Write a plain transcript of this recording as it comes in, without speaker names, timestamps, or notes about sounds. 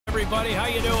Everybody, how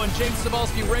you doing? James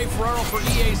Cebulski, Ray Ferraro for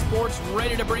EA Sports,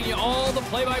 ready to bring you all the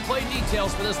play-by-play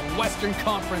details for this Western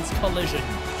Conference collision.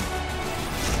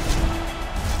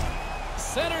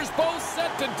 Centers both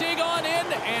set to dig on in,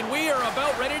 and we are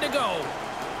about ready to go.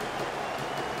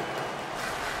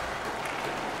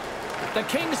 The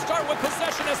Kings start with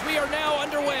possession as we are now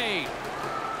underway.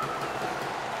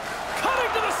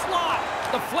 Cutting to the slot.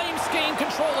 The Flames gain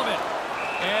control of it.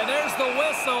 And there's the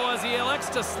whistle as he elects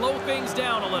to slow things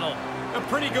down a little. A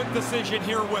pretty good decision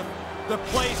here with the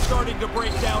play starting to break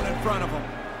down in front of him.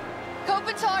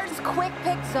 Kopitar's quick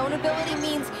pick zone ability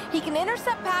means he can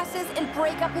intercept passes and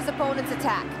break up his opponent's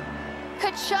attack.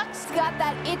 Tkachuk's got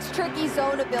that it's tricky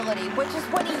zone ability, which is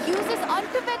when he uses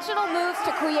unconventional moves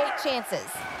to create chances.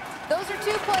 Those are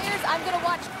two players I'm going to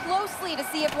watch closely to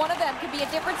see if one of them could be a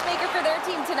difference maker for their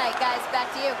team tonight, guys. Back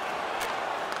to you.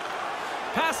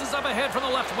 Passes up ahead from the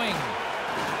left wing.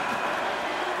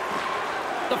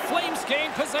 The Flames gain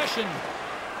possession.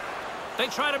 They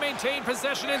try to maintain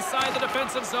possession inside the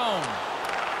defensive zone.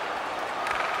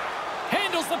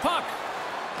 Handles the puck.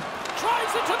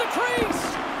 Drives it to the crease.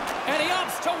 And he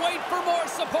opts to wait for more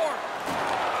support.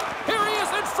 Here he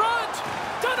is in front.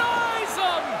 Denies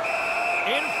him.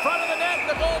 In front of the net,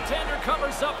 the goaltender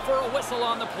covers up for a whistle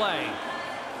on the play.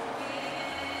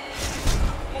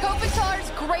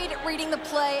 Kopitar's great at reading the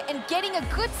play and getting a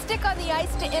good stick on the ice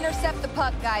to intercept the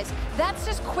puck, guys. That's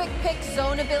just quick pick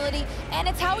zone ability, and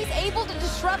it's how he's able to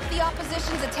disrupt the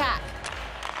opposition's attack.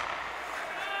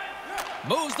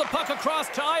 Moves the puck across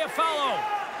to Iafallo.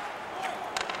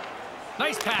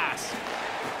 Nice pass.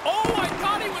 Oh, I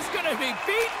thought he was going to be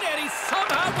beaten, and he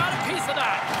somehow got a piece of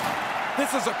that.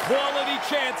 This is a quality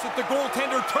chance that the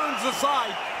goaltender turns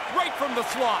aside right from the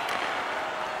slot.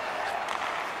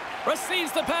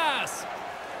 Receives the pass.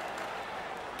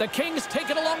 The Kings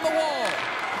take it along the wall.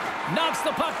 Knocks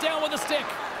the puck down with a stick.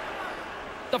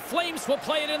 The Flames will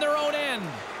play it in their own end.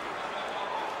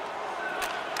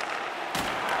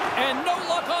 And no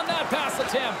luck on that pass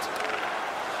attempt.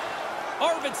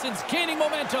 Arvidsson's gaining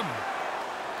momentum.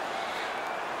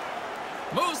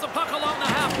 Moves the puck along the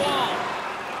half wall.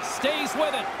 Stays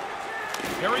with it.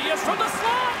 Here he is from the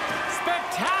slot.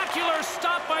 Spectacular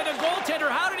stop by the goaltender.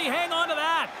 How did he hang on to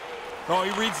that? Oh,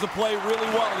 he reads the play really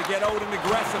well to get out and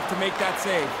aggressive to make that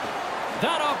save.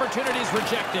 That opportunity is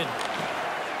rejected.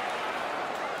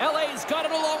 LA's got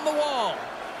it along the wall.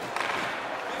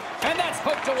 And that's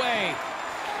poked away.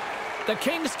 The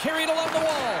Kings carry it along the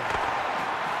wall.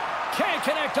 Can't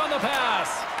connect on the pass.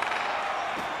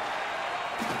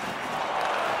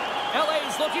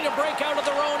 LA's looking to break out of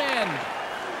their own end.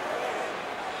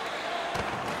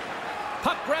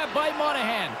 Puck grab by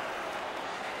Monahan.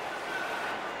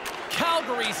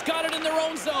 Calgary's got it in their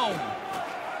own zone.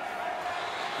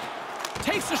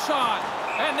 Takes a shot,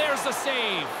 and there's the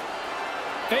save.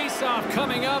 Face-off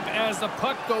coming up as the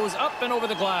puck goes up and over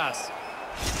the glass.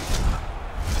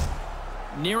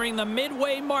 Nearing the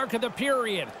midway mark of the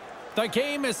period. The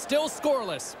game is still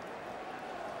scoreless.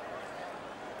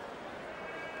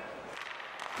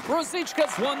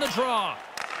 Rosicka's won the draw.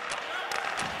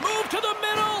 Move to the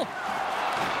middle.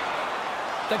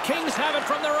 The Kings have it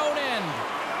from their own end.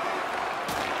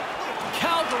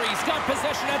 Calgary's got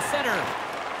possession at center.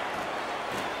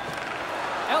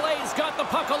 LA's got the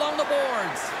puck along the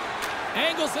boards.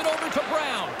 Angles it over to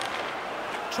Brown.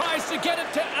 Tries to get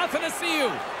it to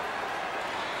Athanasiou.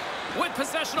 With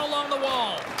possession along the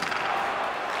wall.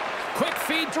 Quick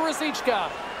feed to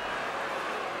Rosicka.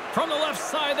 From the left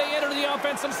side, they enter the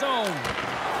offensive zone.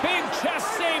 Big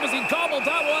chest save as he gobbled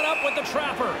that one up with the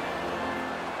trapper.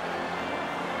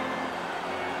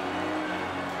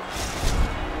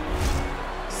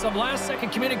 Some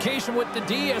last-second communication with the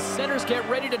D as centers get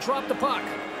ready to drop the puck.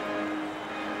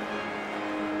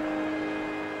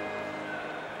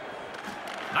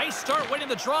 Nice start winning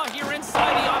the draw here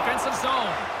inside the offensive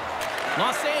zone.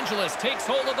 Los Angeles takes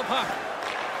hold of the puck.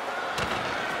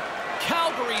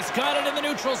 Calgary's got it in the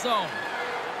neutral zone.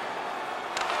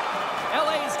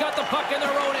 LA's got the puck in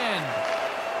their own end.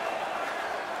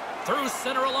 Through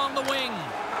center along the wing.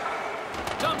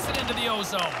 Dumps it into the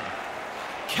O-zone.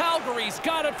 Calgary's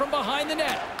got it from behind the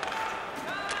net.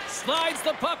 Slides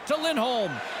the puck to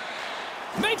Lindholm.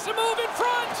 Makes a move in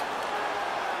front.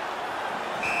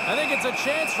 I think it's a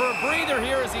chance for a breather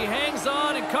here as he hangs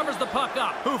on and covers the puck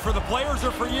up. Who, for the players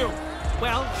or for you?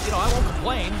 Well, you know, I won't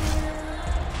complain.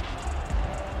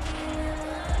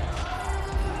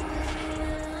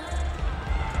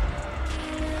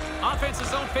 Offensive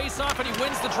zone face-off, and he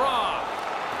wins the draw.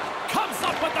 Comes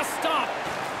up with the stop.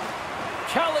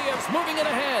 Kaliev's moving it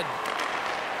ahead.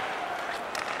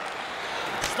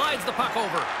 Slides the puck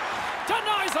over.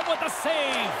 Denies him with the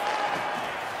save.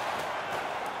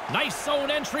 Nice zone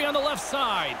entry on the left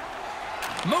side.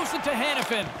 Moves it to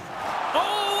Hannafin.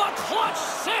 Oh, a clutch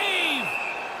save!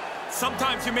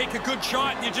 Sometimes you make a good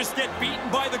shot and you just get beaten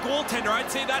by the goaltender. I'd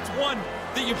say that's one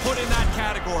that you put in that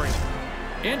category.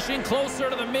 Inching closer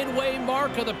to the midway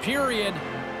mark of the period.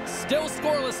 Still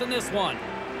scoreless in this one.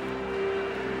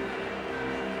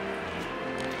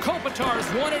 Kopitar's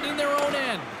won it in their own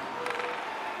end.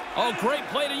 Oh, great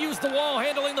play to use the wall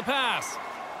handling the pass.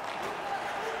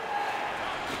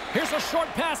 Here's a short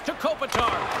pass to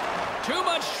Kopitar. Too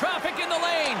much traffic in the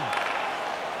lane.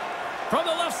 From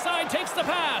the left side, takes the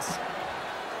pass.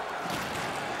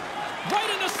 Right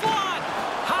in the slot.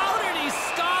 How did he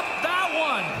stop that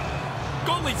one?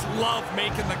 Goalies love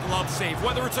making the glove save.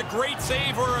 Whether it's a great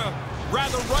save or a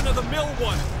rather run-of-the-mill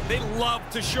one, they love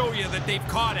to show you that they've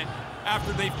caught it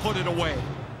after they've put it away.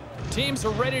 Teams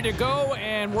are ready to go,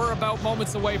 and we're about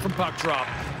moments away from puck drop.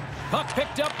 Puck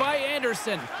picked up by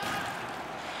Anderson.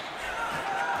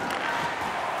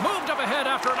 Moved up ahead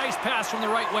after a nice pass from the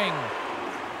right wing.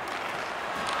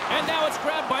 And now it's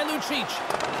grabbed by Lucic.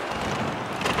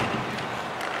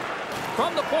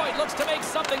 From the point, looks to make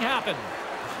something happen.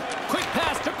 Quick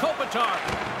pass to Kopitar.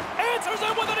 Answers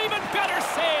it with an even better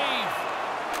save.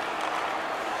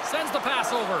 Sends the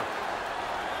pass over.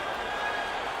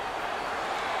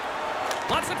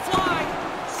 Lets it fly.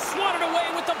 Swatted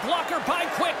away with the blocker by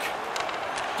Quick.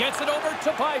 Gets it over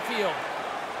to Byfield.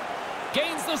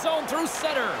 Gains the zone through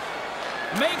center.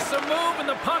 Makes a move and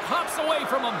the puck hops away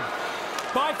from him.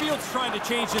 Byfield's trying to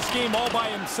change this game all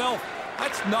by himself.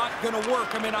 That's not going to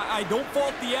work. I mean, I don't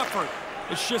fault the effort.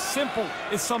 It's just simple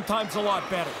is sometimes a lot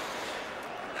better.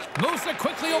 Moves it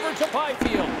quickly over to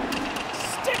Byfield.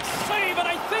 Stick save, and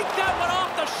I think that went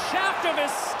off the shaft of his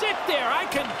stick there. I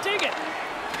can dig it.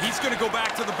 He's going to go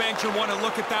back to the bench and want to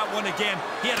look at that one again.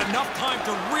 He had enough time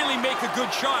to really make a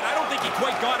good shot. I don't think he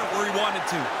quite got it where he wanted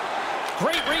to.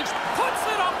 Great reach. Puts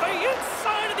it off the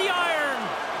inside of the iron.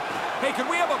 Hey, can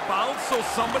we have a bounce so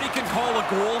somebody can call a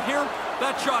goal here?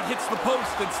 That shot hits the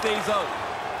post and stays out.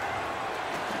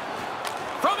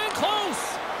 From in close.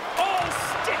 Oh,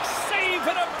 stick save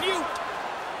and a beaut.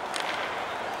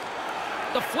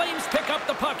 The Flames pick up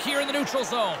the puck here in the neutral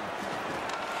zone.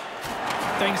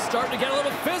 Things starting to get a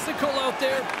little physical out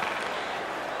there.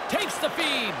 Takes the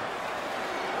feed.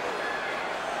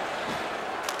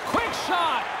 Quick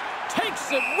shot.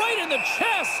 Takes it right in the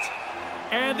chest.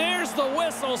 And there's the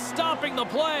whistle stopping the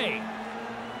play.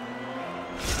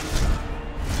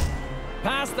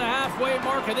 Past the halfway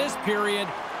mark of this period.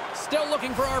 Still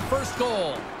looking for our first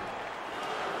goal.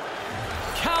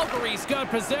 Calgary's got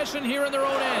possession here in their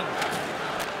own end.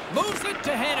 Moves it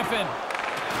to Hannafin.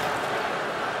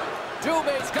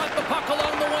 Dubé's got the puck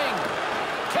along the wing.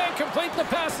 Can't complete the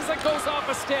pass as it goes off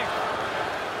a stick.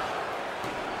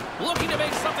 Looking to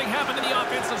make something happen in the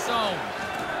offensive zone.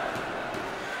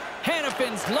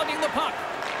 Hannafin's lugging the puck.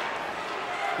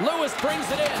 Lewis brings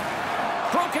it in.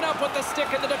 Broken up with the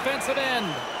stick in the defensive end.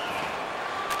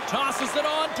 Tosses it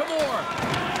on to Moore.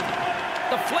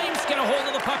 The Flames get a hold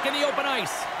of the puck in the open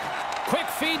ice. Quick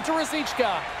feed to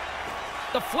Ruzicka.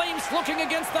 The Flames looking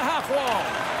against the half wall.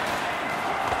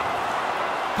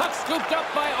 Puck scooped up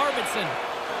by Arvidsson.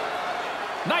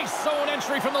 Nice zone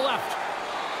entry from the left.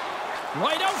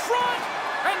 Right out front.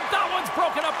 And that one's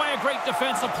broken up by a great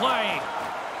defensive play.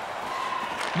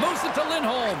 Moves it to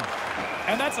Lindholm.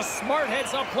 And that's a smart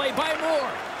heads-up play by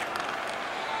Moore.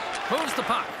 Moves the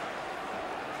puck.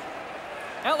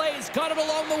 LA's got it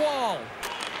along the wall.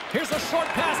 Here's a short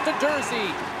pass to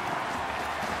Durzi.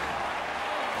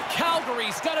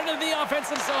 Calgary's got it in the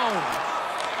offensive zone.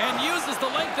 And uses the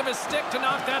length of his stick to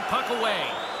knock that puck away.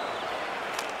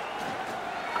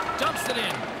 Dumps it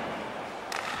in.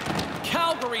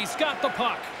 Calgary's got the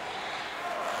puck.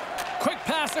 Quick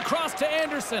pass across to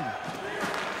Anderson.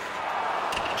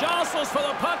 Jostles for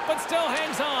the puck, but still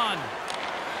hangs on.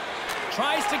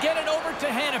 Tries to get it over to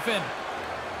Hannafin.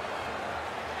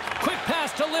 Quick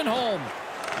pass to Lindholm.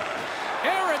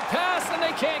 Errant pass, and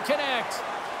they can't connect.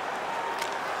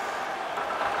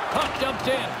 Puck dumped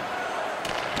in.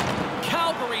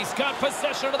 Calgary's got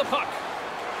possession of the puck.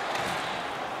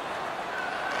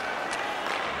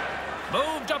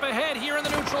 Moved up ahead here in the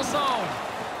neutral zone.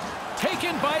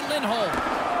 Taken by Lindholm.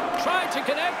 Tried to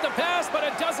connect the pass, but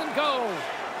it doesn't go.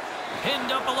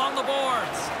 Pinned up along the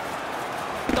boards.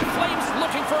 The Flames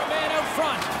looking for a man out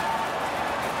front.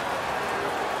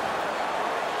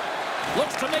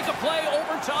 Looks to make a play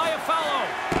over to Iafallo.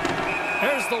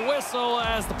 There's the whistle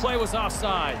as the play was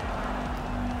offside.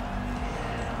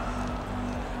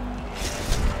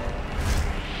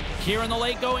 Here in the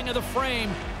late going of the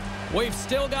frame. We've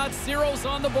still got zeros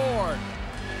on the board.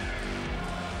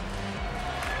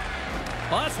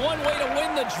 Well, that's one way to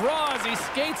win the draw as he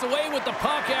skates away with the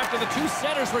puck after the two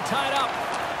centers were tied up.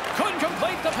 Couldn't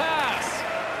complete the pass.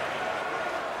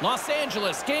 Los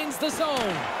Angeles gains the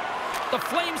zone. The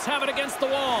Flames have it against the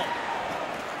wall.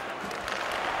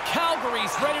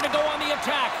 Calgary's ready to go on the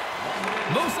attack.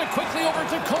 Moves it quickly over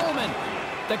to Coleman.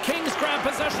 The Kings grab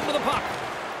possession of the puck.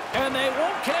 And they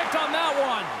won't connect on that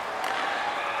one.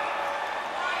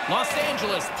 Los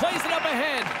Angeles plays it up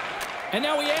ahead. And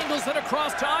now he angles it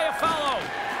across to Iafallo.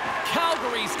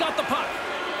 Calgary's got the puck.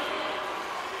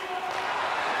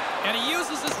 And he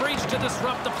uses his reach to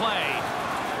disrupt the play.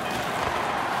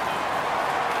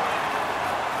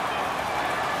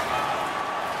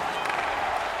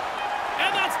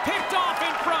 And that's picked off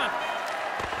in front.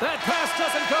 That pass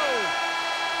doesn't go.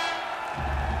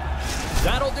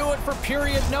 That'll do it for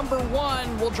period number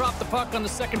 1. We'll drop the puck on the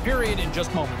second period in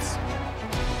just moments.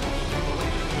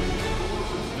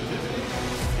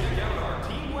 Check out our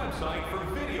team website for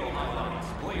video highlights,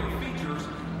 player features,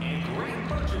 and great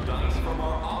merchandise from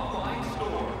our online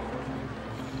store.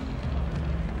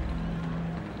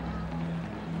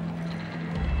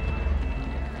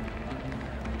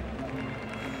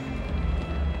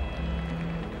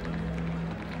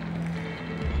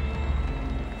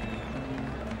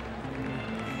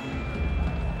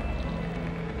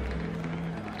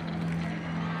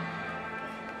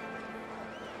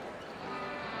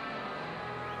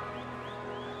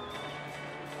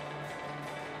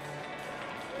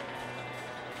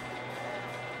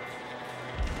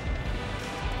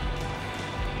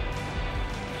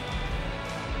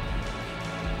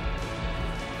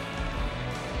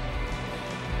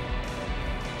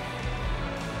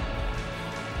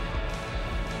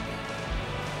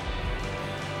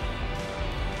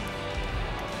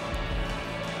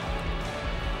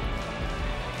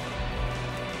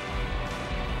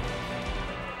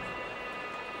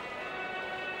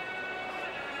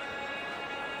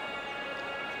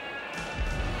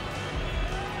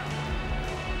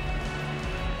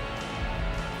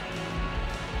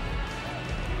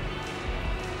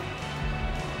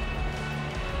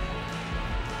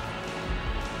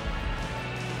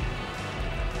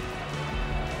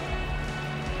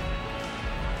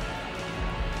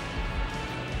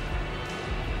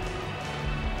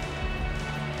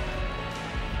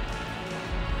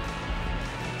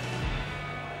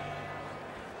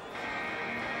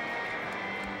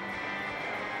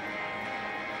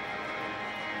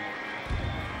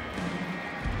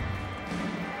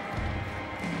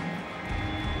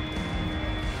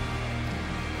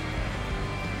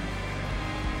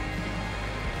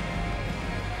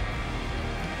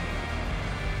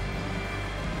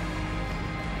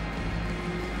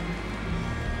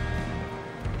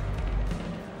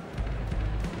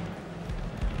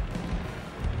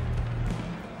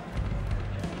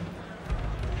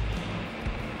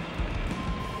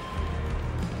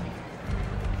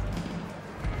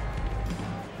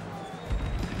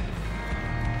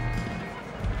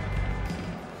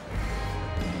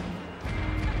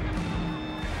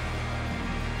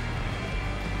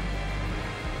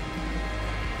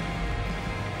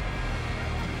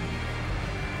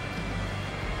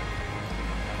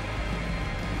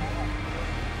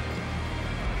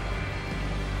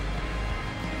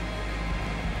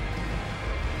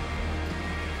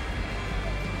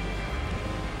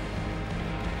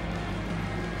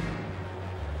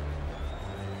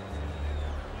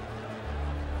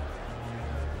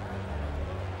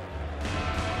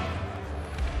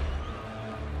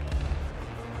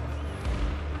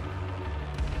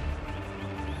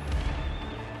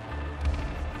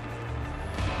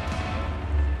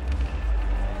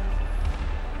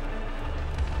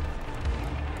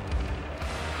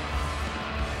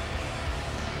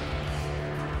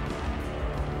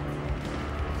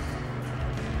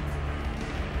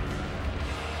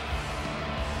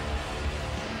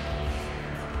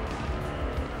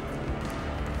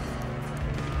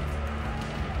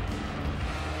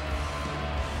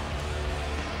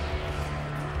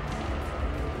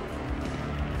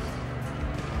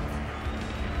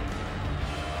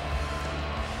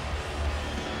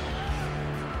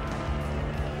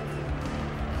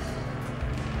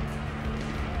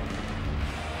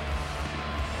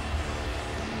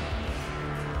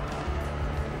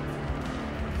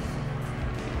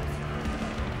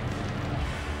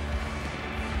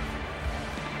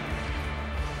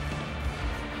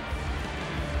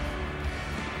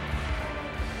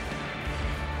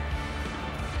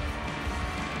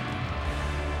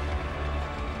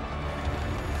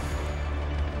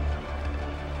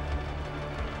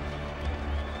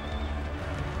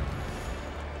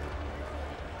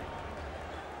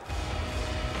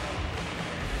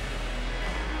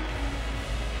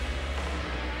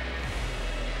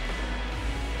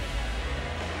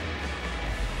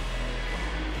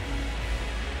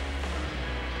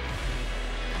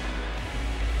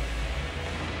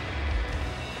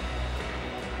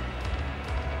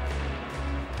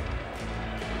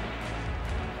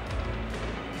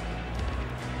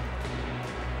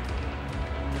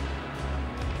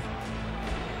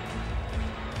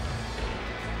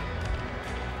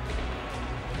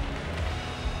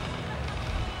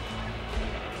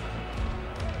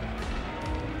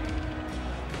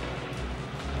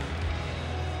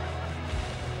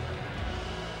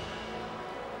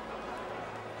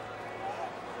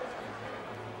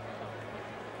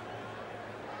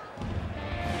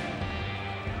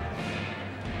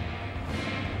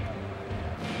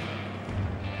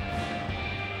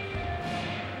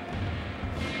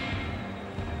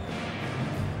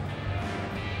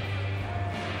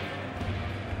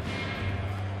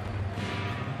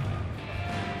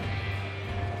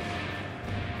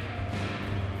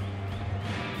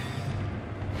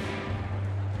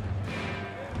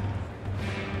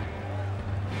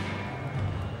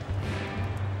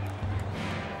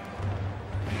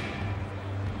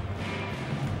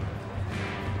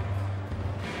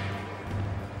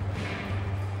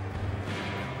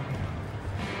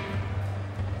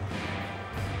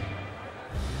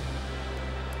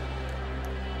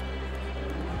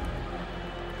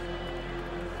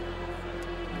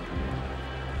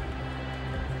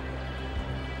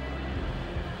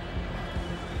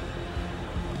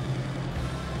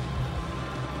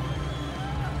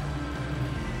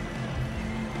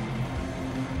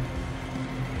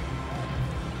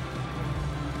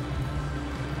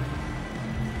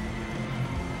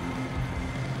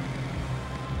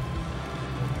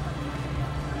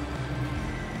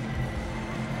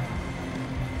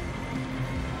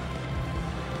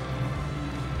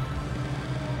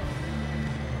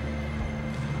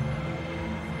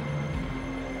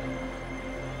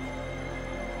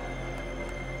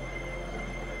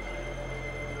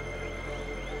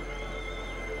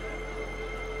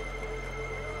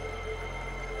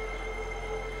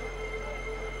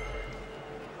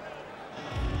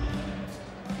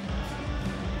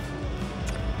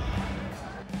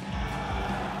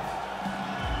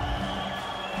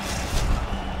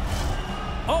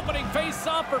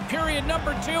 face-off for period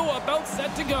number 2, about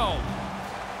set to go.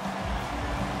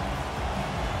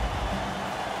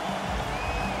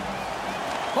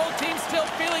 Both teams still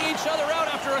feeling each other out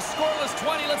after a scoreless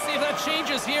 20. Let's see if that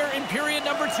changes here in period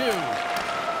number 2.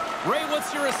 Ray,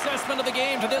 what's your assessment of the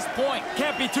game to this point?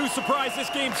 Can't be too surprised this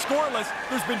game's scoreless.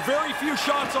 There's been very few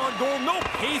shots on goal, no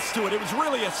pace to it. It was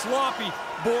really a sloppy,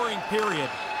 boring period.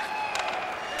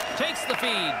 Takes the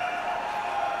feed.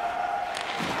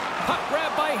 Puck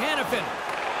grabbed by Hannafin.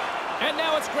 And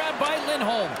now it's grabbed by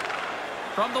Lindholm.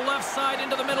 From the left side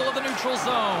into the middle of the neutral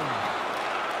zone.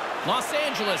 Los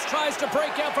Angeles tries to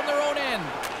break out from their own end.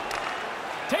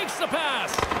 Takes the pass.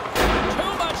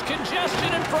 Too much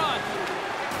congestion in front.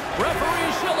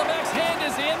 Referee Shillovek's hand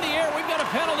is in the air. We've got a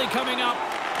penalty coming up.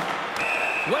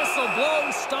 Whistle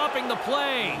blows, stopping the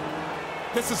play.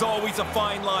 This is always a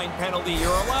fine line penalty. You're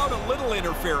allowed a little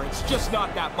interference, just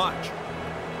not that much.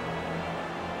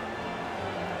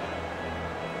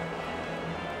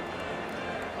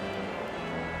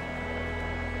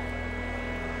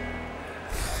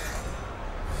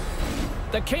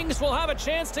 The Kings will have a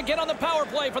chance to get on the power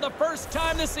play for the first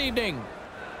time this evening.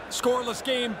 Scoreless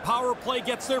game, power play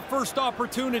gets their first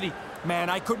opportunity. Man,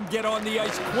 I couldn't get on the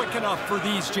ice quick enough for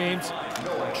these, James.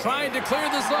 Trying to clear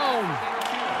the zone.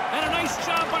 And a nice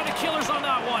job by the Killers on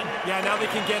that one. Yeah, now they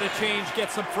can get a change, get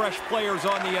some fresh players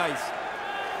on the ice.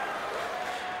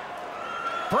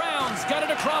 Brown's got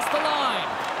it across the line.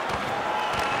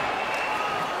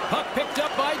 Puck picked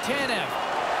up by Tanev.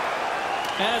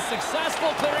 And a successful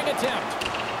clearing attempt.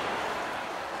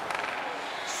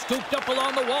 Scooped up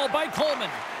along the wall by Coleman.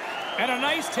 And a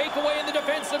nice takeaway in the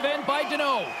defensive end by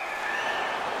Deneau.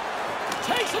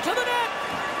 Takes it to the net.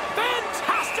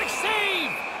 Fantastic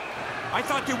save. I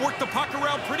thought they worked the puck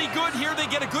around pretty good here. They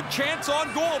get a good chance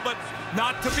on goal, but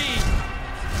not to be.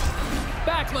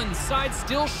 Backlund's side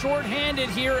still short-handed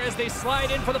here as they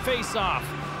slide in for the face-off.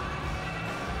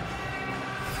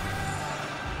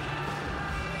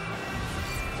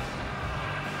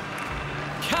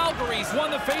 Calgary's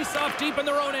won the face-off deep in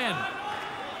their own end.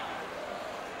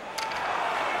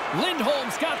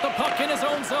 Lindholm's got the puck in his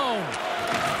own zone.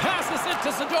 Passes it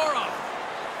to Zadorov.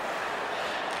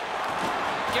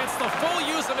 Gets the full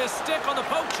use of his stick on the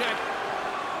poke check.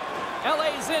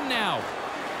 LA's in now.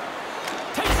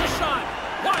 Takes a shot.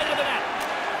 Wide of the net.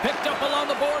 Picked up along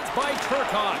the boards by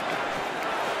Turcotte.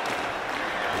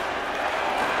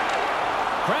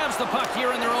 Grabs the puck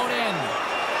here in their own end.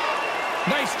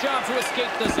 Nice job to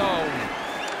escape the zone.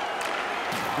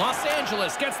 Los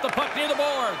Angeles gets the puck near the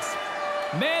boards.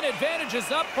 Man advantage is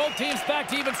up. Both teams back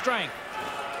to even strength.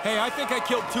 Hey, I think I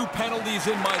killed 2 penalties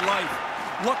in my life.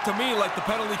 Looked to me like the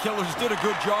penalty killers did a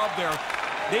good job there.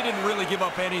 They didn't really give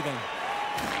up anything.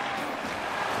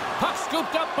 Puck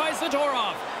scooped up by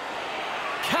Zadorov.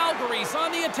 Calgary's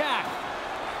on the attack.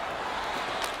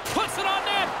 Puts it on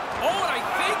net. Oh, and I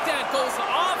think that goes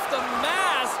off the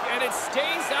mask, and it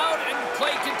stays out, and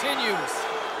play continues.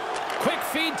 Quick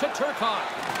feed to Turcotte.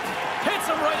 Hits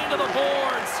him right into the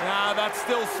boards. Nah, that's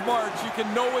still smart. You can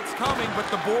know it's coming, but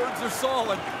the boards are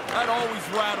solid. That always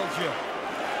rattles you.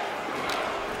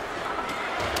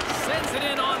 Sends it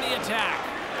in on the attack.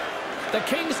 The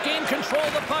Kings gain control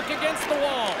of the puck against the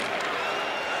wall.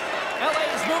 LA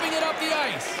is moving it up the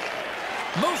ice.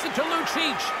 Moves it to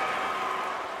Lucic.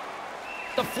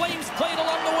 The Flames played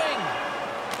along the wing.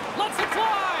 Lets it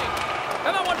fly.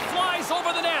 And that one flies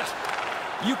over the net.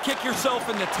 You kick yourself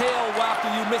in the tail after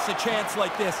you miss a chance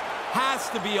like this. Has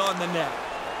to be on the net.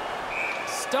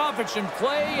 Stoppage in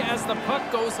play as the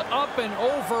puck goes up and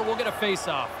over. We'll get a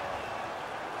face-off.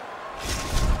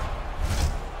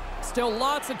 Still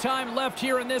lots of time left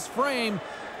here in this frame.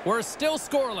 We're still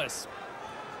scoreless.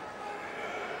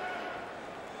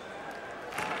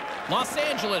 Los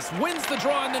Angeles wins the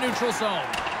draw in the neutral zone.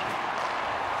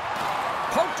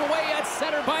 Poked away at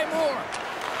center by Moore.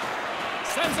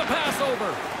 Sends a pass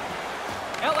over.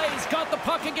 LA's got the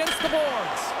puck against the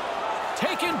boards.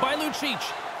 Taken by Lucic.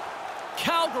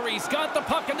 Calgary's got the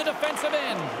puck in the defensive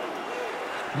end.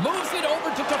 Moves it over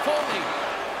to Toffoli.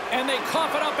 And they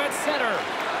cough it up at center.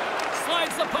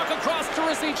 Slides the puck across to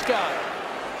Ruzicka.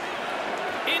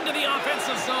 Into the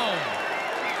offensive zone.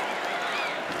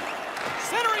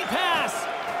 Centering pass.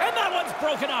 And that one's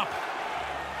broken up.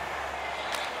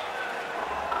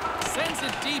 Sends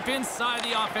it deep inside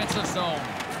the offensive zone.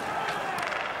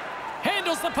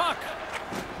 Handles the puck.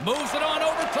 Moves it on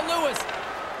over to Lewis.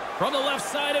 From the left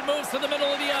side, it moves to the middle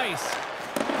of the ice.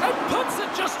 And puts it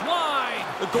just wide.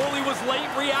 The goalie was late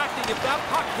reacting. If that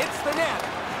puck hits the net,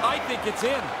 I think it's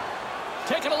in.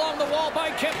 Taken along the wall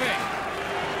by Kempe.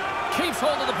 Keeps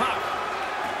hold of the puck.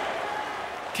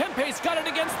 Kempe's got it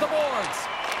against the boards.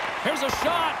 Here's a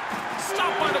shot.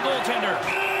 Stopped by the goaltender.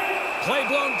 Play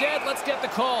blown dead. Let's get the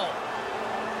call.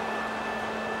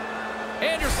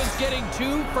 Anderson's getting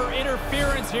 2 for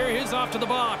interference here. He's off to the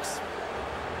box.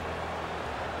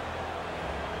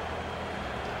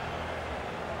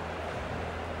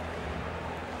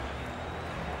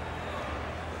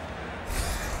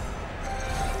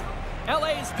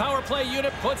 LA's power play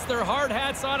unit puts their hard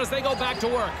hats on as they go back to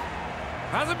work.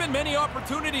 Hasn't been many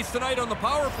opportunities tonight on the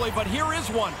power play, but here is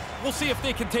one. We'll see if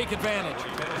they can take advantage.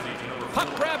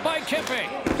 Puck grab by Kempe.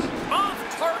 Off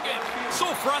target. So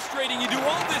frustrating. You do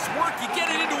all this work, you get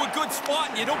it into a good spot,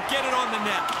 and you don't get it on the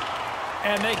net.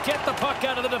 And they get the puck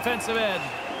out of the defensive end.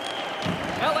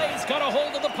 LA's got a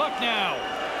hold of the puck now.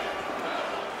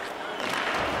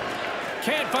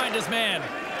 Can't find his man.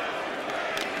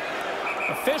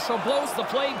 Official blows the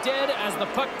play dead as the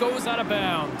puck goes out of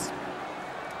bounds.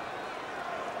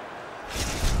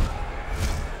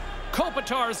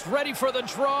 Kopitar's ready for the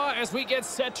draw as we get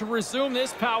set to resume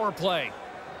this power play.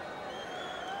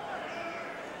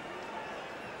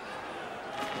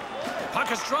 Puck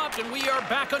is dropped and we are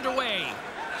back underway.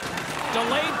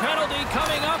 Delayed penalty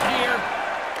coming up here.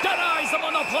 Denies him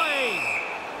on the play.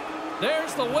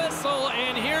 There's the whistle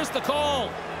and here's the call.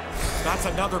 That's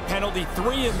another penalty,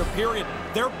 3 in the period.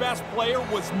 Their best player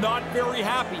was not very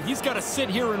happy. He's got to sit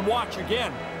here and watch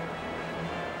again.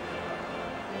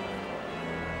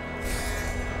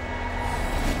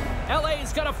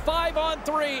 LA's got a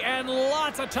 5-on-3 and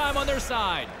lots of time on their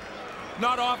side.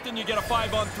 Not often you get a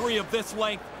 5-on-3 of this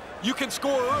length. You can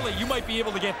score early. You might be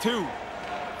able to get 2.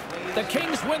 The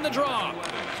Kings win the draw.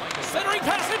 Centering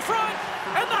pass in front,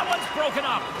 and that one's broken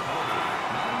up.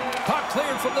 Puck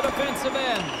cleared from the defensive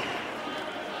end.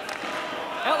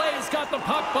 LA's got the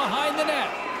puck behind the net.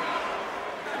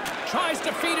 Tries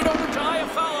to feed it over to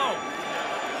Iafallo.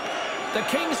 The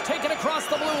Kings take it across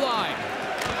the blue line.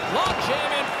 Long jam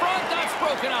in front, that's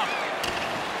broken up.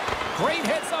 Great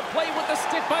heads-up play with the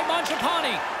stick by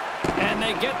Mangiapane. And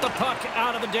they get the puck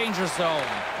out of the danger zone.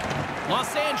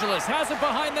 Los Angeles has it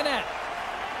behind the net.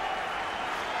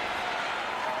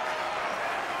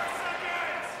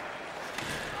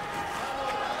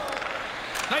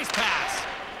 Nice pass.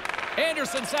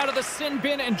 Anderson's out of the sin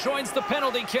bin and joins the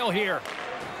penalty kill here.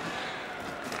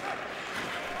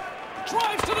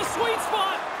 Drives to the sweet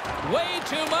spot. Way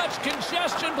too much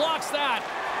congestion blocks that.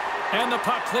 And the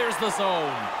puck clears the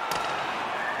zone.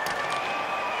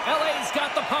 LA's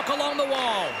got the puck along the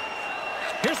wall.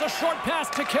 Here's a short pass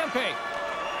to Kempe.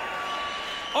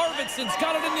 Arvidsson's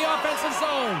got it in the offensive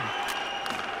zone.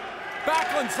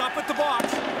 Backlund's up at the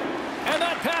box. And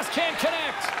that pass can't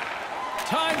connect.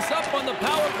 Time's up on the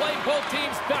power play. Both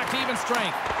teams back to even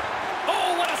strength.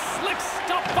 Oh, what a slick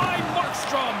stop by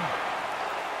Markstrom.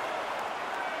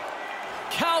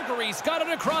 Calgary's got it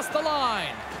across the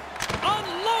line.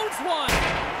 Unloads one.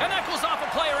 And that goes off a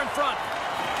player in front.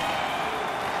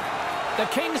 The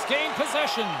Kings gain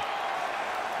possession.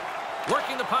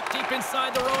 Working the puck deep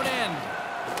inside their own end.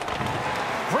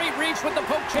 Great reach with the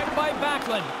poke check by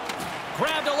Backlund.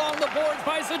 Grabbed along the boards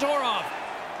by Zadorov.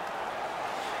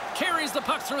 Carries the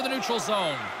puck through the neutral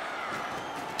zone.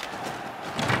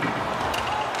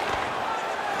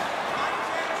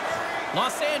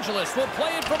 Los Angeles will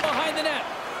play it from behind the net.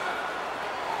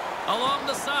 Along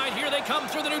the side, here they come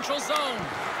through the neutral zone.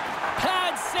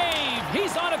 Pad save.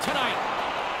 He's on it tonight.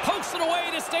 Pokes it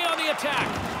away to stay on the attack.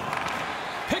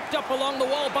 Picked up along the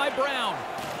wall by Brown.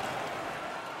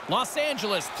 Los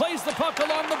Angeles plays the puck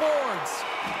along the boards.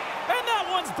 And that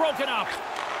one's broken up.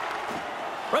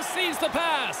 Receives the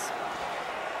pass.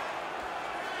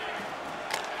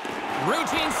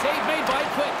 Routine save made by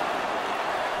Quick.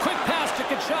 Quick pass to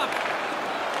Tkachuk.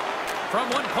 From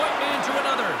one point man to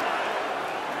another.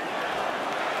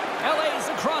 LA's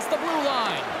across the blue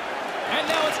line. And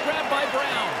now it's grabbed by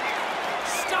Brown.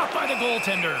 Stopped by the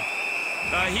goaltender.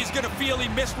 He's going to feel he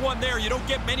missed one there. You don't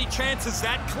get many chances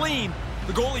that clean.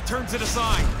 The goalie turns it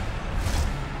aside.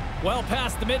 Well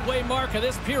past the midway mark of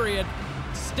this period.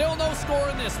 Still no score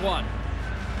in this one.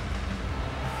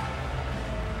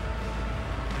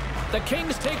 The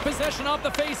Kings take possession off the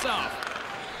faceoff.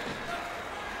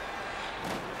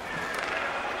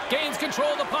 Gains control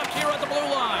of the puck here at the blue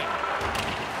line.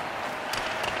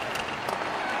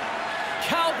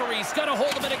 Calgary's got a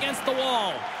hold of it against the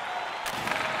wall.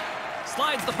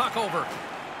 Slides the puck over.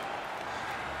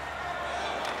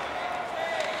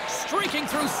 Streaking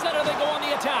through center, they go on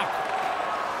the attack.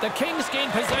 The Kings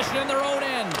gain possession in their own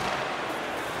end.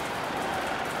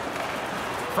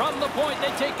 From the point,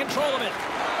 they take control of it.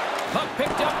 Puck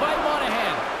picked up by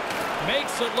Monahan.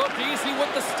 Makes it look easy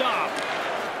with the stop.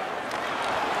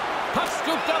 Puck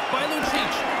scooped up by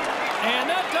Lucic. And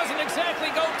that doesn't exactly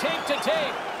go tape to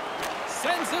tape.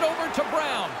 Sends it over to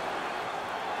Brown.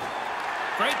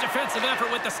 Great defensive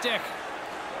effort with the stick.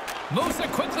 Moves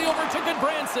it quickly over to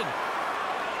Goodbranson.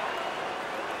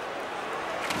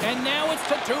 And now it's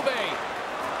to Dubé.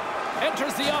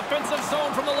 Enters the offensive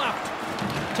zone from the left.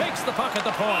 Takes the puck at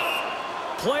the point.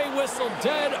 Play whistle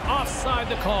dead, offside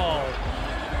the call.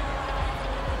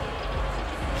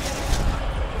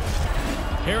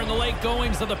 Here in the late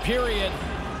goings of the period,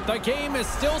 the game is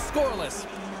still scoreless.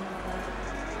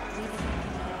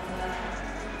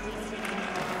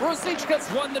 Rosicka's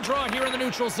won the draw here in the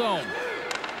neutral zone.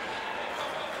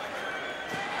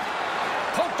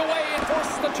 Poked away and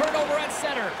forces the turnover at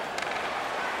center.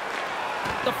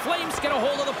 The Flames get a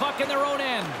hold of the puck in their own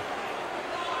end.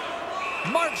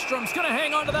 Markstrom's going to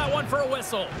hang on to that one for a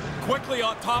whistle. Quickly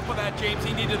on top of that, James.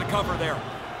 He needed a cover there.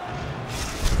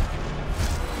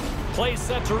 Play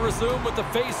set to resume with the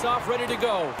face-off ready to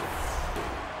go.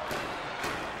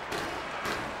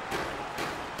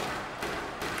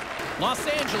 Los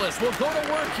Angeles will go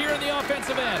to work here in the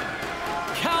offensive end.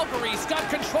 Calgary's got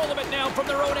control of it now from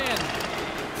their own end.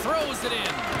 Throws it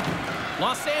in.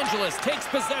 Los Angeles takes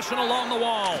possession along the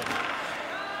wall.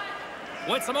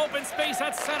 With some open space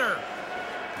at center.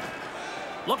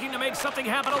 Looking to make something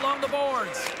happen along the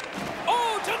boards.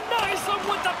 Oh, denies them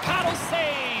with the paddle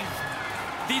save.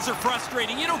 These are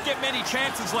frustrating. You don't get many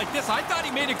chances like this. I thought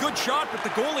he made a good shot, but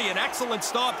the goalie, an excellent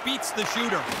stop, beats the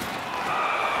shooter.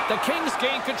 The Kings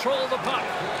gain control of the puck.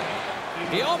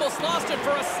 He almost lost it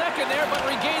for a second there, but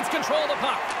regains control of the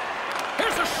puck.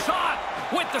 Here's a shot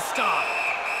with the stop.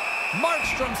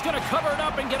 Markstrom's going to cover it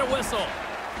up and get a whistle.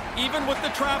 Even with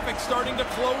the traffic starting to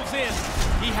close in,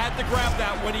 he had to grab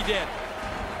that when he did.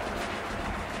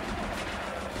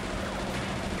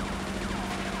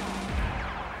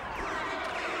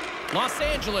 Los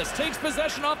Angeles takes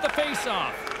possession off the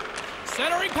faceoff.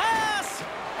 Centering pass!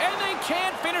 And they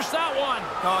can't finish that one.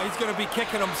 Oh, he's going to be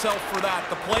kicking himself for that.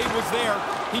 The play was there.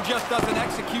 He just doesn't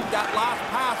execute that last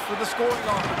pass for the scoring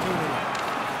opportunity.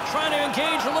 Trying to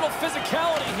engage a little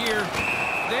physicality here.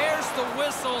 There's the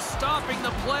whistle stopping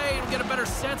the play and get a better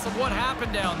sense of what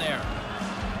happened down there.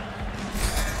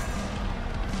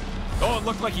 Oh, it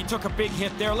looked like he took a big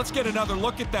hit there. Let's get another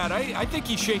look at that. I think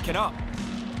he's shaken up.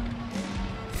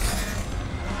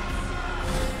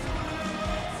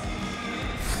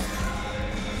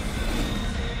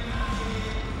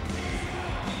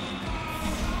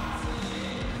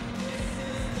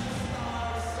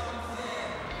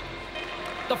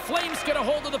 The Flames get a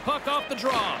hold of the puck off the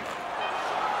draw.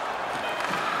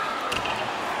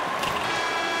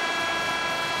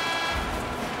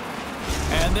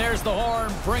 And there's the horn,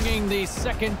 bringing the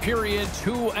second period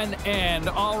to an end.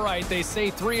 All right, they say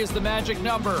 3 is the magic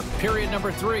number. Period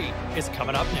number 3 is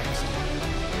coming up next.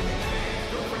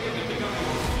 Don't forget to pick up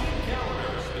your team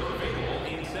calendars. They're available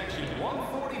in section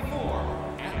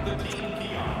 144 at the team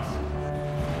kiosk.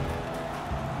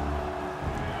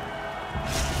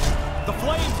 The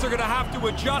Flames are going to have to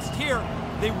adjust here.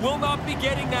 They will not be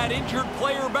getting that injured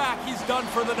player back. He's done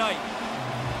for the night.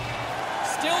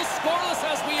 Still scoreless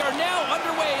as we are now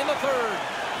underway in the third.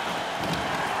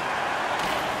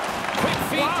 Quick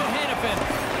feed to Hannafin.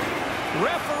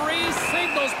 Referee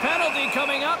signals penalty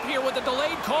coming up here with a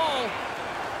delayed call.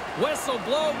 Whistle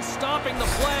blown, stopping the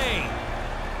play.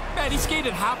 Man, he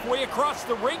skated halfway across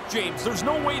the rink, James. There's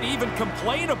no way to even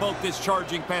complain about this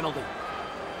charging penalty.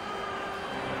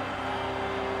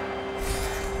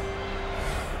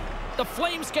 The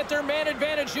Flames get their man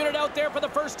advantage unit out there for the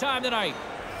first time tonight.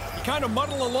 You kind of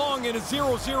muddle along in a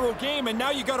 0-0 game, and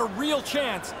now you got a real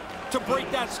chance to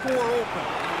break that score open.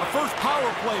 A first power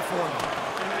play for them.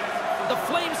 The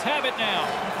Flames have it now.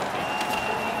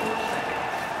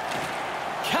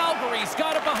 Calgary's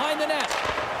got it behind the net.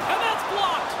 And that's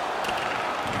blocked.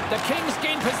 The Kings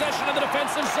gain possession of the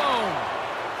defensive zone.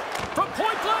 From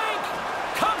point blank,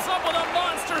 comes up with a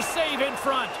monster save in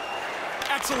front.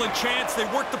 Excellent chance. They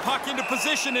work the puck into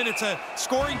position, and it's a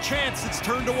scoring chance. It's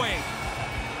turned away.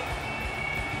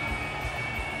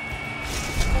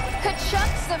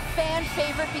 Kachuk's a fan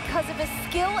favorite because of his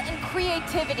skill and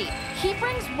creativity. He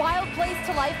brings wild plays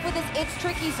to life with his It's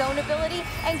Tricky zone ability.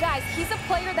 And guys, he's a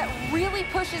player that really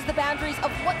pushes the boundaries of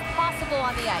what's possible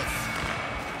on the ice.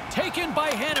 Taken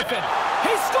by Hannafin.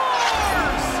 He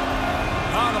scores!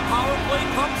 The power play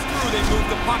comes through. They move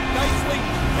the puck nicely,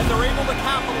 and they're able to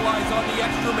capitalize on the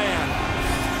extra man.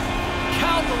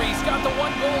 Calgary's got the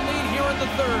 1-goal lead here in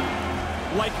the third.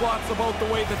 Like lots about the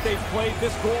way that they've played,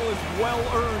 this goal is well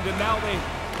earned, and now they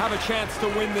have a chance to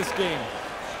win this game.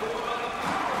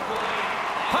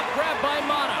 Puck grab by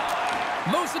Mana.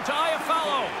 Moves it to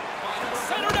Iafallo.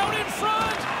 Centered out in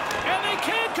front. And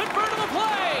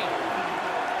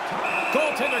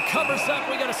Goaltender covers up.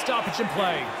 We got a stoppage in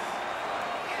play.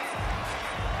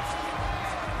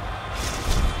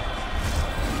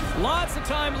 Lots of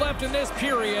time left in this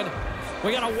period.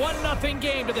 We got a 1-0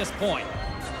 game to this point.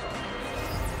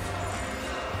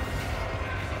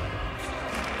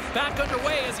 Back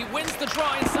underway as he wins the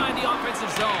draw inside the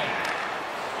offensive zone.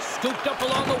 Scooped up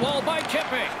along the wall by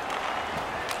Kipping.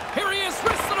 Here he is,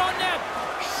 wristed on net.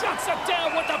 Shuts it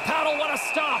down with the paddle. What a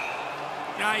stop.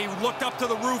 Yeah, he looked up to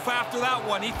the roof after that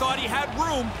one. He thought he had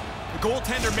room. The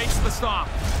goaltender makes the stop.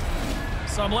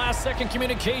 Some last-second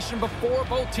communication before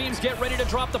both teams get ready to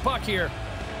drop the puck here.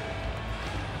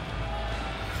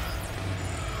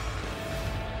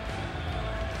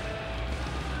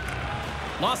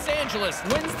 Los Angeles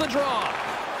wins the draw.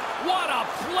 What a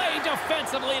play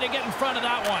defensively to get in front of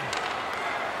that one.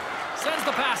 Sends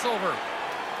the pass over.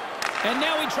 And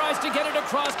now he tries to get it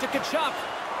across to Tkachuk.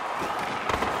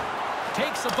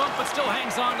 Takes a bump but still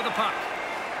hangs on to the puck.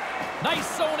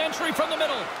 Nice zone entry from the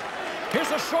middle.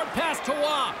 Here's a short pass to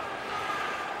Waugh.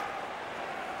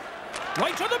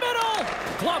 Right to the middle.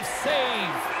 Glove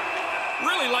save.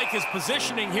 Really like his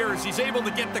positioning here as he's able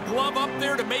to get the glove up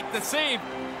there to make the save.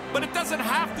 But it doesn't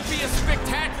have to be a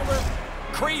spectacular,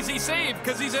 crazy save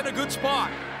because he's in a good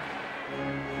spot.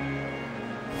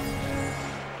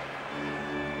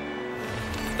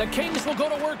 The Kings will go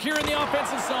to work here in the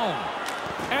offensive zone.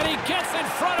 And he gets in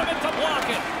front of it to block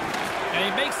it. And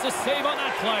he makes the save on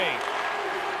that play.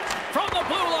 From the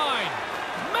blue line.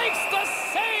 Makes the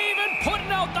save and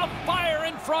putting out the fire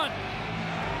in front.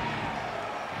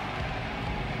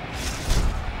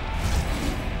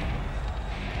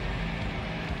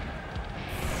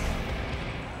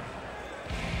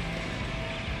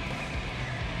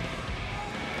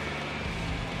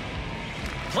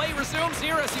 Play resumes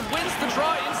here as he wins the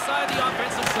draw inside the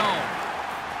offensive zone.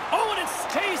 Oh, and it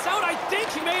stays out. I think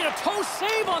he made a toe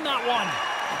save on that one.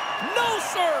 No,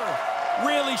 sir.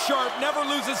 Really sharp. Never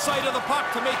loses sight of the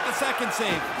puck to make the second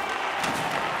save.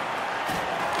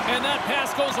 And that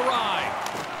pass goes awry.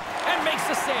 And makes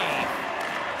the save.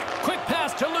 Quick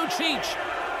pass to Lucic.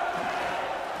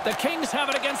 The Kings have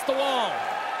it against the wall.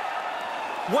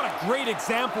 What a great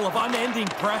example of unending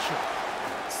pressure.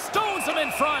 Stones him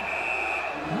in front.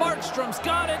 Markstrom's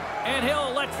got it, and he'll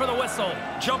elect for the whistle.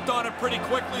 Jumped on it pretty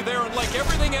quickly there, and like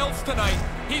everything else tonight,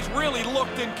 he's really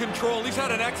looked in control. He's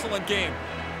had an excellent game.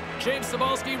 James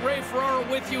Cybulski, Ray Ferraro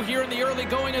with you here in the early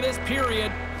going of this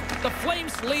period. The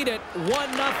Flames lead it 1-0.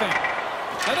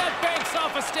 And that banks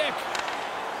off a stick.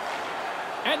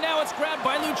 And now it's grabbed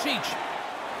by Lucic.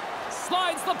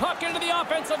 Slides the puck into the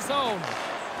offensive zone.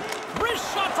 Wrist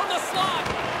shot from the slot.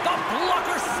 The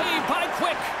blocker saved by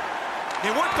Quick. They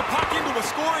work the puck into a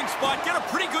scoring spot, get a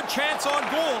pretty good chance on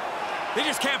goal. They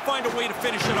just can't find a way to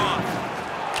finish it off.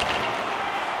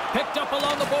 Picked up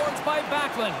along the boards by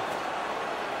Backlund.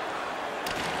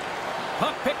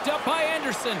 Puck picked up by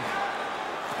Anderson.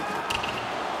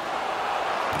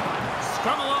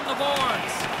 Scrum along the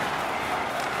boards.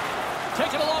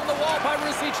 Taken along the wall by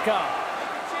Ruzicka.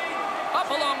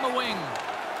 Up along the wing.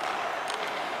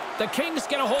 The Kings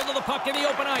get a hold of the puck in the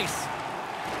open ice.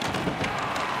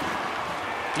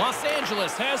 Los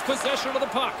Angeles has possession of the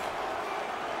puck.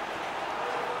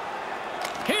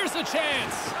 Here's a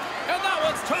chance. And that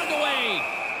one's turned away.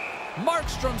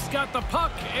 Markstrom's got the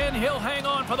puck, and he'll hang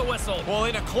on for the whistle. Well,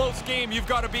 in a close game, you've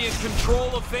got to be in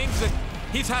control of things, and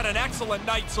he's had an excellent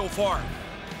night so far.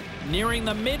 Nearing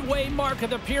the midway mark of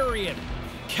the period.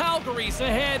 Calgary's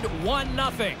ahead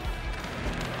 1-0.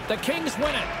 The Kings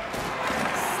win it.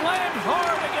 Slammed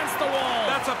hard against the wall.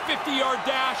 That's a 50-yard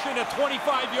dash in a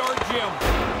 25-yard gym.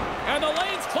 And the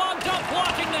lane's clogged up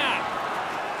blocking that.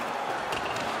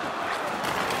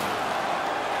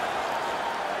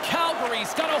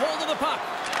 Calgary's got a hold of the puck.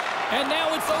 And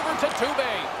now it's over to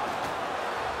Dubé.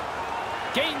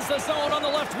 Gains the zone on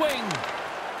the left wing.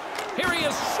 Here he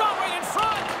is, shot right in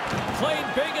front. Played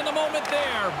big in the moment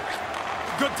there.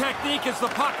 Good technique as the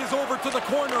puck is over to the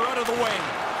corner out of the way.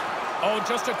 Oh,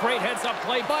 just a great heads-up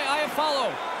play by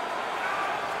Iafallo.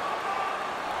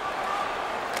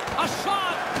 A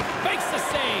shot. Makes the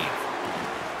save.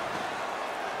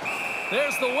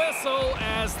 There's the whistle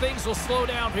as things will slow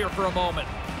down here for a moment.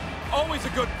 Always a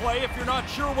good play. If you're not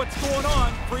sure what's going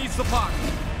on, freeze the puck.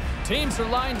 Teams are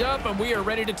lined up, and we are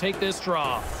ready to take this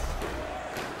draw.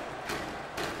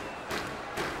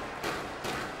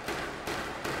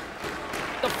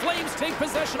 The Flames take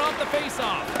possession off the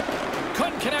faceoff.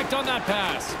 Couldn't connect on that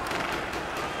pass.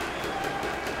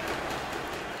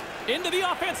 Into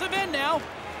the offensive end now.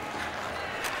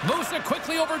 Moves it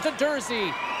quickly over to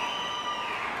Dursey.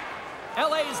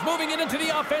 LA's moving it into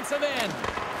the offensive end.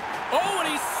 Oh, and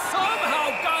he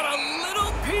somehow got a little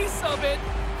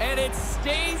and it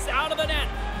stays out of the net.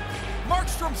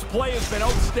 Markstrom's play has been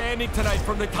outstanding tonight.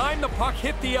 From the time the puck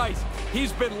hit the ice,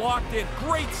 he's been locked in.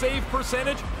 Great save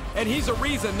percentage, and he's a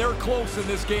reason they're close in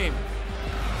this game.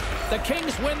 The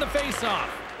Kings win the faceoff.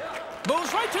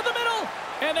 Moves right to the middle,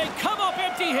 and they come up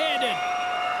empty-handed.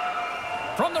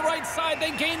 From the right side,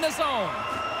 they gain the zone.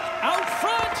 Out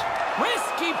front,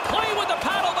 risky play with the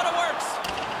paddle, but it works.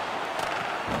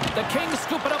 The Kings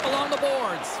scoop it up along the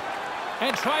boards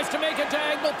and tries to make a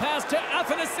diagonal pass to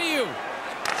Athanasiou.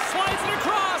 Slides it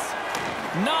across.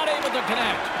 Not able to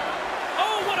connect.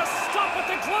 Oh, what a stop with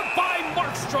the glove by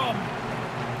Markstrom.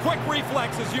 Quick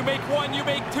reflexes. You make one, you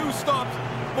make two stops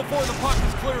before the puck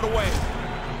is cleared away.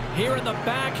 Here in the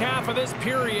back half of this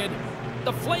period,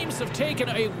 the Flames have taken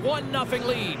a 1-0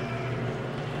 lead.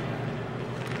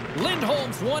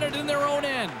 Lindholm's won it in their own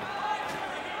end.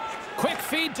 Quick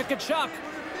feed to Tkachuk.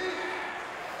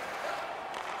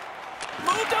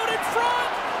 Moved out in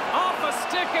front. Off a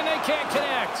stick and they can't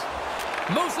connect.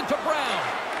 Moves it to Brown.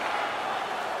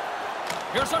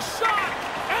 Here's a shot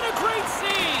and a great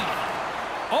save.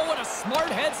 Oh, what a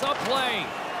smart heads-up play.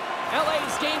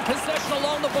 LA's gained possession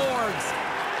along the boards.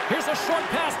 Here's a short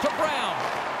pass to Brown.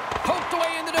 Poked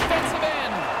away in the defensive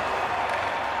end.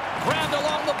 Grabbed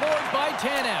along the boards by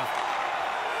Tanev.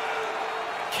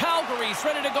 Calgary's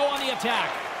ready to go on the attack.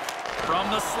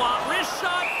 From the slot, wrist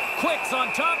shot. Quick's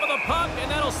on top of the puck,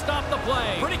 and that'll stop the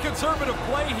play. Pretty conservative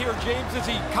play here, James, as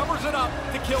he covers it up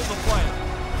to kill the play.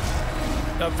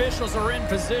 The officials are in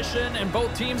position, and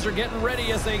both teams are getting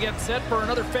ready as they get set for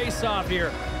another face-off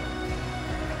here.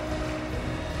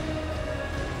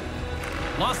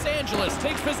 Los Angeles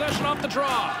takes possession off the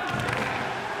draw.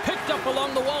 Picked up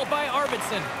along the wall by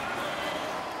Arvidsson.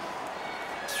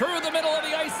 Through the middle of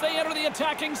the ice, they enter the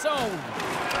attacking zone.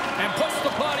 And puts the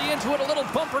body into it, a little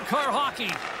bumper car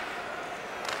hockey.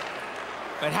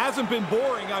 It hasn't been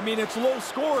boring. I mean, it's low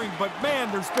scoring, but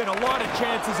man, there's been a lot of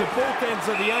chances at both ends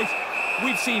of the ice.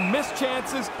 We've seen missed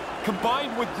chances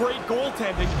combined with great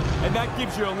goaltending, and that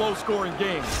gives you a low-scoring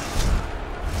game.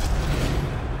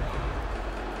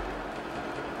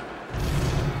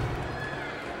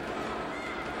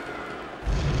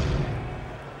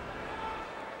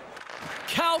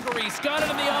 Calgary's got it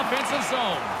in the offensive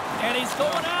zone, and he's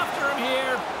going after him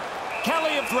here.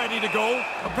 Kaliev's ready to go.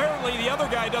 Apparently, the other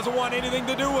guy doesn't want anything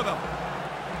to do with him.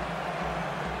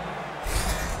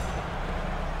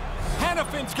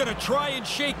 Hannafin's going to try and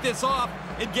shake this off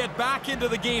and get back into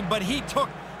the game, but he took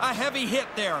a heavy hit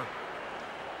there.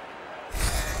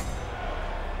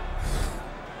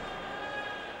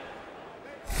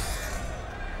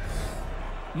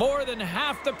 More than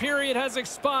half the period has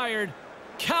expired.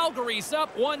 Calgary's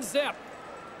up 1-0.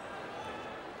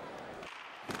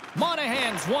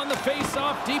 Monahan's won the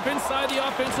face-off deep inside the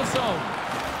offensive zone.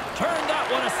 Turned that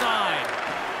one aside.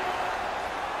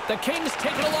 The Kings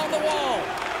take it along the wall.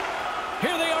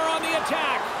 Here they are on the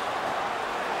attack.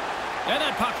 And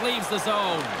that puck leaves the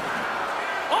zone.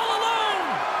 All alone!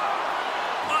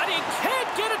 But he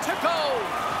can't get it to go.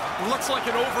 Looks like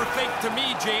an overthink to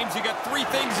me, James. You got three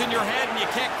things in your head and you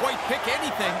can't quite pick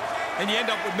anything, and you end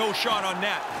up with no shot on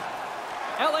net.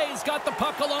 LA's got the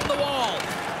puck along the wall.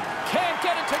 Can't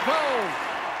get it to go.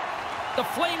 The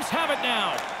Flames have it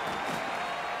now.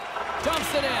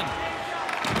 Dumps it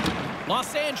in.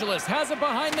 Los Angeles has it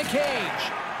behind the cage.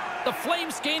 The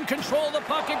Flames gain control of the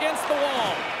puck against the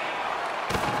wall.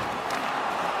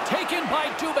 Taken by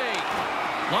Dubé.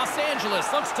 Los Angeles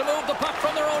looks to move the puck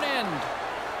from their own end.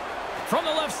 From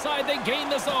the left side, they gain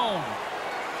the zone.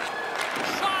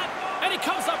 Shot, and he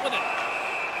comes up with it.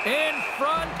 In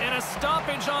front, and a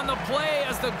stoppage on the play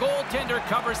as the goaltender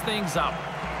covers things up.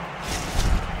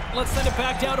 Let's send it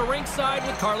back down to ringside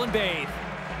with Carlin Bathe.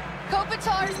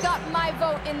 Kopitar's got my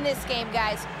vote in this game,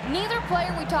 guys. Neither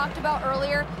player we talked about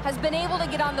earlier has been able to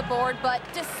get on the board, but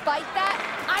despite that,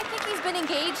 I think he's been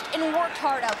engaged and worked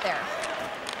hard out there.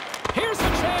 Here's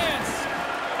a chance,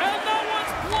 and that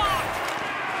one's blocked.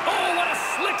 Oh, what a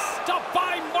slick stop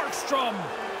by Markstrom.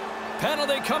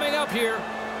 Penalty coming up here.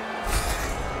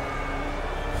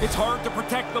 It's hard to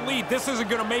protect the lead. This isn't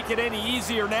going to make it any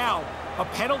easier now. A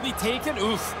penalty taken?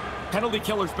 Oof. Penalty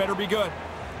killers better be good.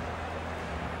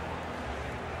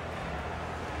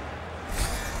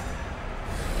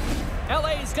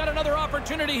 LA's got another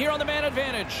opportunity here on the man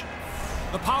advantage.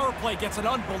 The power play gets an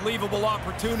unbelievable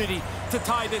opportunity to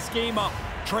tie this game up.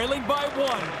 Trailing by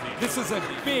one. This is a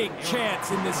big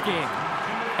chance in this game.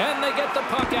 And they get the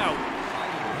puck out.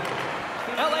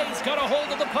 LA's got a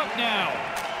hold of the puck now.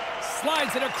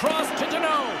 Slides it across to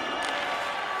Deneau.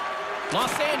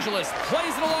 Los Angeles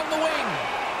plays it along the wing.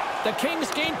 The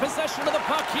Kings gain possession of the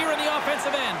puck here in the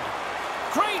offensive end.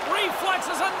 Great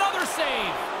reflexes, another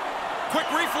save. Quick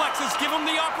reflexes give him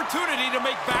the opportunity to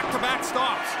make back-to-back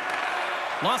stops.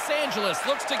 Los Angeles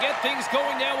looks to get things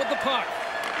going now with the puck.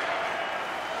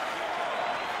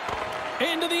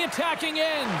 Into the attacking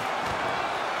end.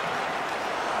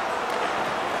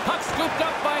 Puck scooped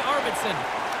up by Arvidsson.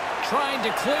 Trying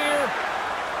to clear.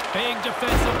 Big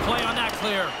defensive play on that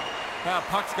clear.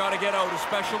 Puck's got to get out,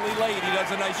 especially late. He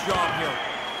does a nice job here.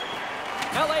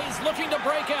 LA's looking to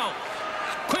break out.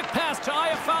 Quick pass to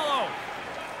Iafallo.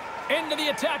 Into the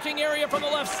attacking area from the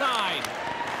left side.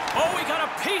 Oh, he got a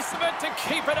piece of it to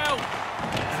keep it out.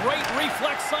 Great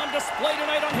reflex on display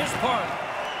tonight on his part.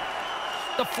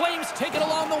 The Flames take it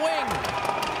along the wing.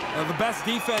 Now, the best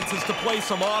defense is to play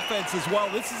some offense as well.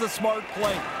 This is a smart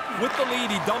play. With the lead,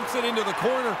 he dumps it into the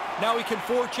corner. Now he can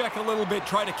forecheck a little bit,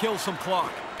 try to kill some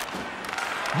clock.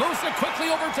 Moves it quickly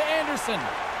over to Anderson.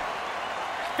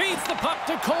 Feeds the puck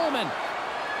to Coleman.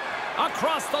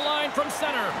 Across the line from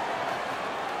center.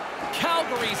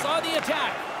 Calgary's on the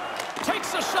attack.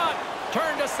 Takes a shot.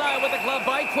 Turned aside with a glove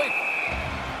by Quick.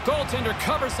 Goaltender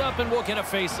covers up and will get a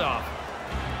face-off.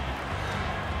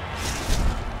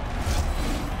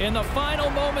 In the final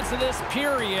moments of this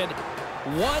period,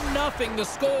 1-0 the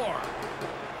score.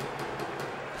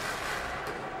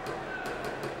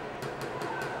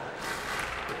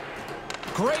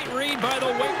 Great read by the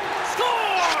wing.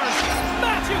 Scores!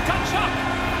 Matthew Tkachuk!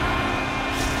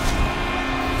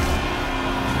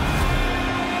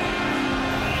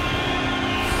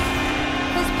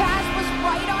 His pass was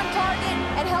right on target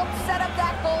and helped set up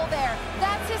that goal there.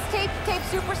 That's his tape-to-tape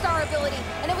superstar ability,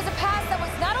 and it was a pass that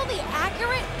was not only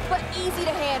accurate, but easy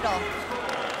to handle.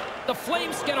 The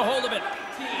Flames get a hold of it.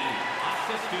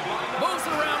 Moves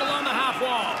it around along the half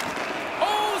wall.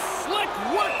 Oh, slick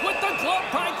work with the glove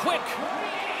by Quick.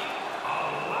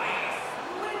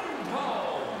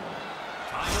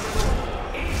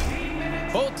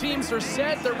 Both teams are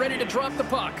set. They're ready to drop the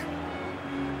puck.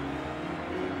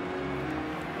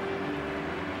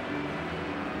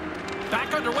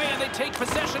 Back underway, and they take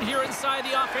possession here inside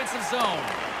the offensive zone.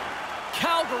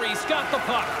 Calgary's got the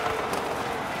puck.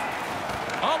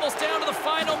 Almost down to the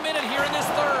final minute here in this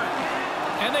third.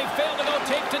 And they fail to go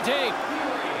tape to tape.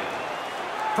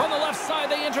 From the left side,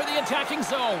 they enter the attacking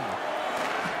zone.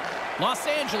 Los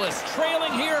Angeles,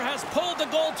 trailing here, has pulled the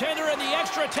goaltender, and the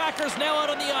extra attacker's now out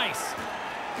on the ice.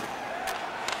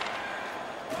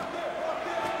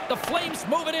 The Flames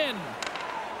move it in.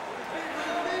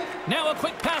 Now a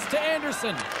quick pass to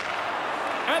Anderson.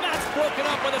 And that's broken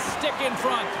up with a stick in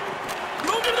front.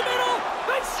 Move to the middle.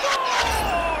 They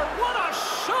score! What a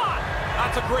shot!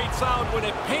 That's a great sound when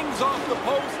it pings off the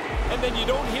post, and then you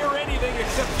don't hear anything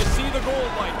except you see the goal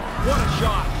light. What a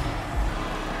shot.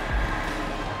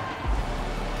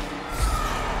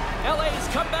 LA's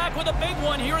come back with a big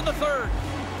one here in the third.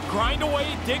 Grind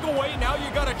away, dig away, now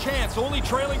you got a chance. Only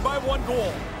trailing by 1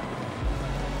 goal.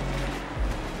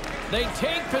 They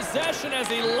take possession as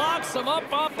he locks him up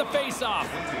off the faceoff.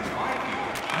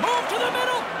 Move to the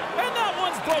middle, and that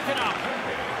one's broken up.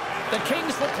 The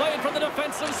Kings will play it from the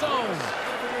defensive zone.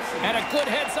 And a good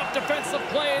heads-up defensive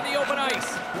play in the open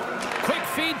ice. Quick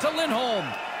feed to Lindholm.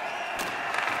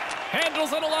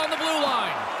 Handles it along the blue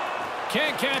line.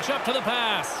 Can't catch up to the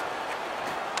pass.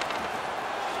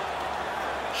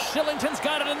 Shillington's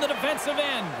got it in the defensive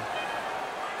end.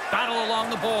 Battle along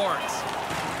the boards.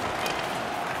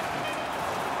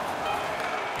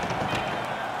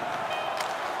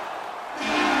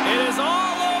 It is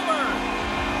all over.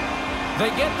 They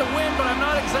get the win, but I'm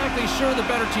not exactly sure the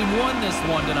better team won this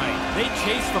one tonight. They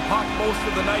chased the puck most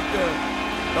of the night.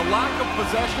 The lack of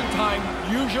possession time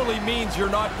usually means you're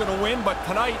not going to win, but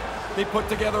tonight they put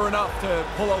together enough to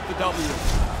pull out the W.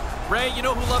 Ray, you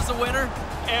know who loves a winner?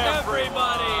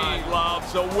 Everybody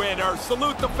loves a winner.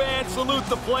 Salute the fans, salute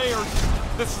the players.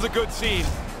 This is a good scene.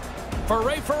 For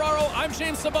Ray Ferraro, I'm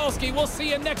James Cebulski. We'll see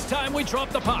you next time we drop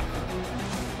the puck.